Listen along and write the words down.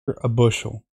a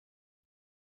bushel?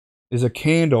 Is a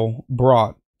candle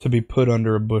brought to be put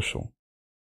under a bushel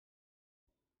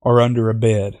or under a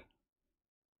bed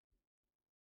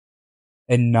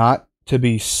and not to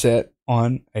be set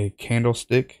on a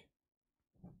candlestick?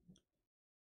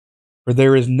 For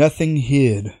there is nothing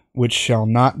hid which shall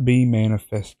not be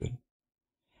manifested,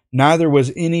 neither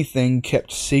was anything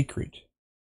kept secret,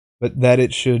 but that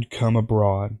it should come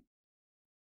abroad.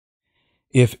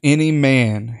 If any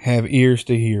man have ears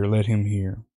to hear, let him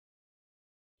hear.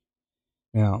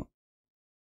 Now,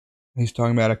 he's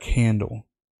talking about a candle.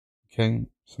 Okay,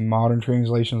 some modern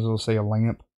translations will say a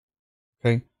lamp.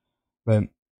 Okay, but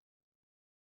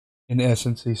in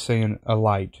essence, he's saying a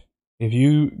light. If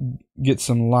you get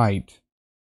some light,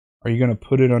 are you going to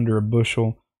put it under a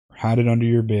bushel or hide it under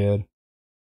your bed?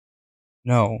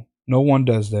 No, no one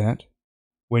does that.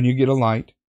 When you get a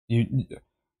light,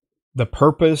 the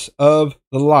purpose of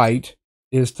the light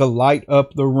is to light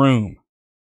up the room,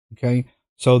 okay,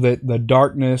 so that the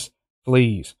darkness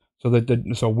flees.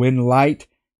 So when light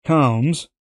comes,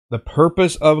 the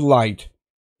purpose of light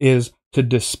is to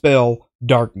dispel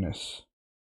darkness.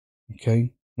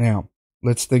 Okay, now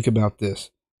let's think about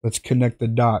this. Let's connect the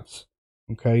dots.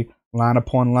 Okay, line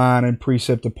upon line and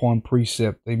precept upon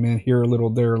precept. Amen. Here a little,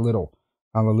 there a little.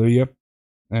 Hallelujah.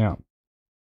 Now,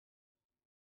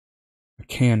 a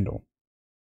candle.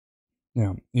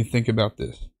 Now, you think about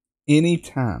this. Any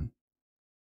time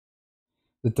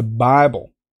that the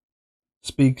Bible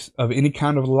speaks of any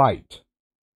kind of light,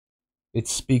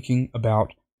 it's speaking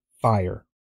about fire.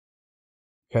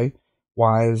 Okay?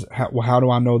 How do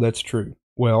I know that's true?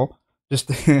 Well, just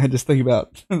think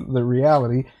about the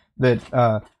reality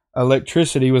that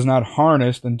electricity was not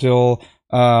harnessed until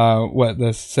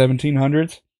the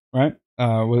 1700s, right?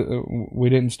 We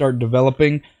didn't start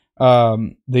developing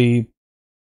the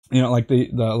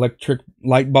electric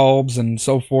light bulbs and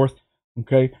so forth.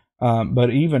 Okay, but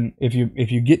even if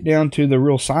you get down to the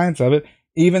real science of it,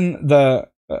 even the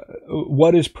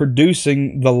what is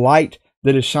producing the light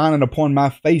that is shining upon my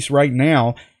face right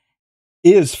now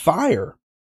is fire,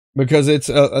 because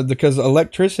because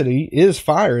electricity is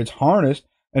fire. It's harnessed,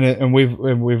 and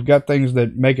we've got things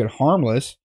that make it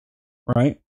harmless,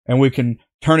 right? And we can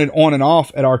turn it on and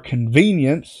off at our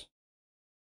convenience.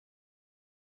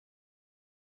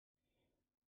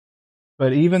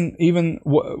 But even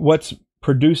what's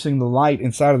producing the light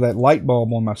inside of that light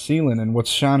bulb on my ceiling and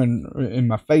what's shining in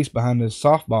my face behind this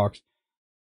softbox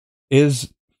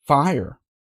is fire.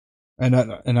 And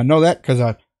I know that because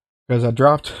I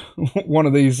dropped one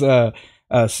of these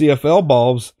CFL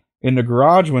bulbs in the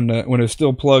garage when it's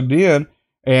still plugged in,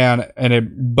 and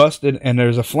it busted and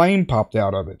there's a flame popped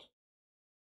out of it.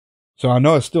 So I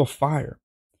know it's still fire.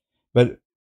 But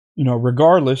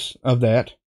regardless of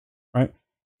that, right?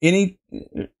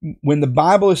 When the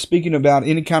Bible is speaking about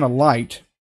any kind of light,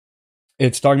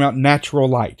 it's talking about natural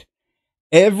light.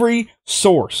 Every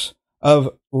source of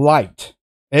light,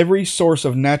 every source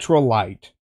of natural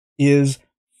light is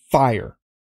fire,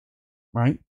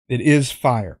 right? It is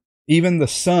fire. Even the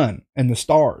sun and the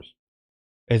stars.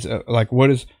 It's like what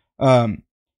does Timon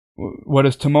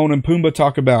and Pumbaa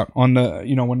talk about on the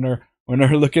when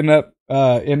they're looking up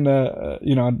in the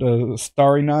the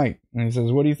starry night, and he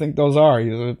says, "What do you think those are?" He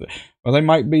says, "Well, they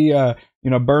might be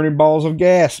burning balls of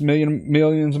gas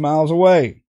millions of miles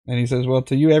away." And he says, "Well,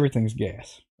 to you, everything's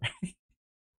gas."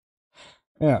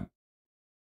 Yeah,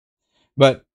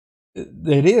 but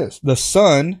it is the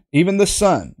sun, even the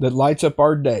sun that lights up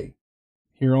our day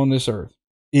here on this earth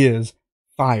is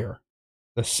fire.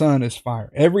 The sun is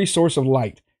fire. Every source of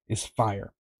light is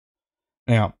fire.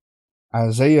 Now,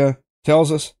 Isaiah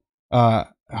tells us,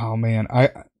 now you're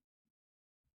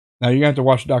gonna have to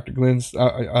watch Dr. Glenn's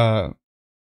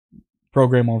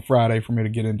program on Friday for me to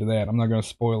get into that. I'm not gonna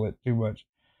spoil it too much,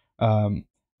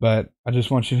 but I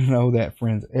just want you to know that,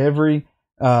 friends, every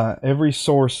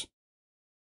source.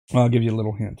 Well, I'll give you a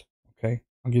little hint. Okay,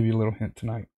 I'll give you a little hint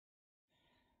tonight.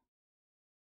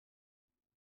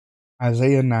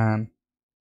 Isaiah 9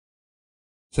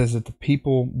 says that the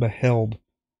people that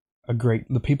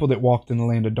walked in the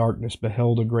land of darkness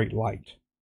beheld a great light.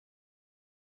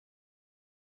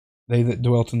 They that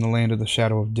dwelt in the land of the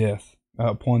shadow of death,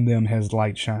 upon them has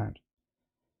light shined.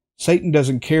 Satan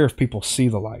doesn't care if people see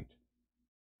the light.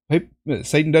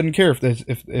 Satan doesn't care if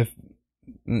the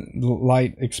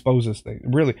light exposes things,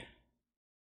 really,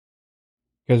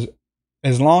 because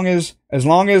as long as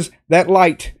that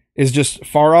light is just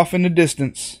far off in the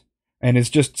distance and it's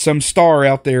just some star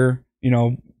out there,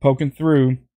 poking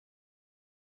through.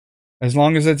 As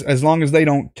long as they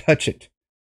don't touch it.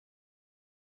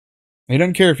 He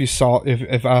doesn't care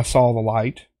if I saw the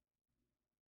light.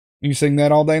 You can sing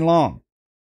that all day long.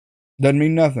 Doesn't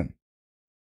mean nothing.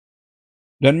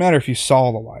 Doesn't matter if you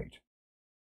saw the light.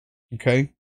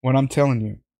 Okay? What I'm telling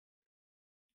you.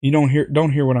 You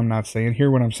don't hear what I'm not saying. Hear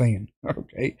what I'm saying.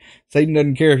 Okay? Satan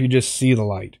doesn't care if you just see the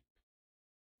light.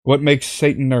 What makes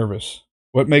Satan nervous?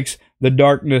 What makes the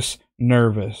darkness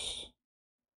nervous?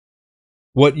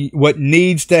 What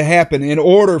needs to happen in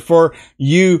order for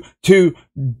you to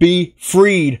be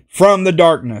freed from the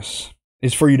darkness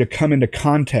is for you to come into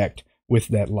contact with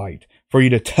that light, for you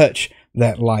to touch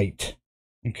that light,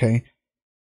 okay?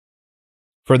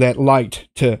 For that light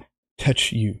to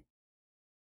touch you,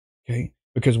 okay?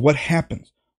 Because what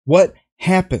happens? What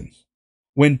happens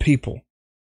when people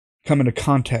come into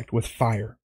contact with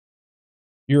fire?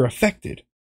 You're affected.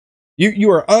 You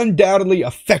are undoubtedly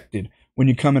affected when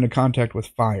you come into contact with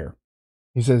fire.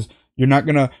 He says, you're not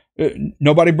going to,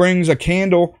 nobody brings a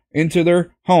candle into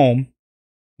their home.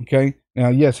 Okay. Now,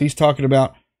 yes, he's talking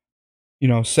about,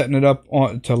 setting it up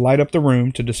to light up the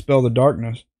room, to dispel the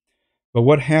darkness. But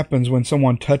what happens when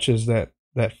someone touches that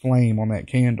flame on that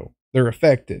candle? They're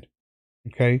affected.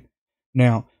 Okay.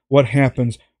 Now, what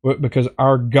happens? Because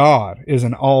our God is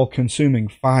an all-consuming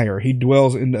fire. He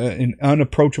dwells in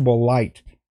unapproachable light.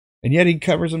 And yet he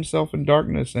covers himself in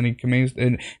darkness, and he commands,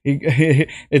 and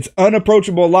it's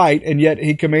unapproachable light, and yet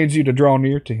he commands you to draw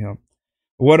near to him.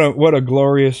 What a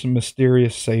glorious,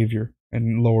 mysterious Savior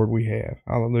and Lord we have.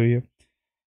 Hallelujah.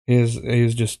 He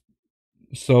is just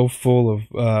so full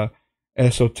of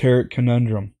esoteric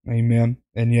conundrum. Amen.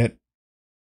 And yet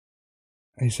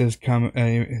he says,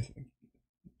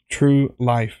 true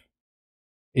life,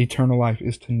 eternal life,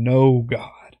 is to know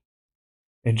God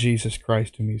and Jesus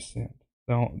Christ whom he sent.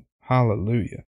 Hallelujah.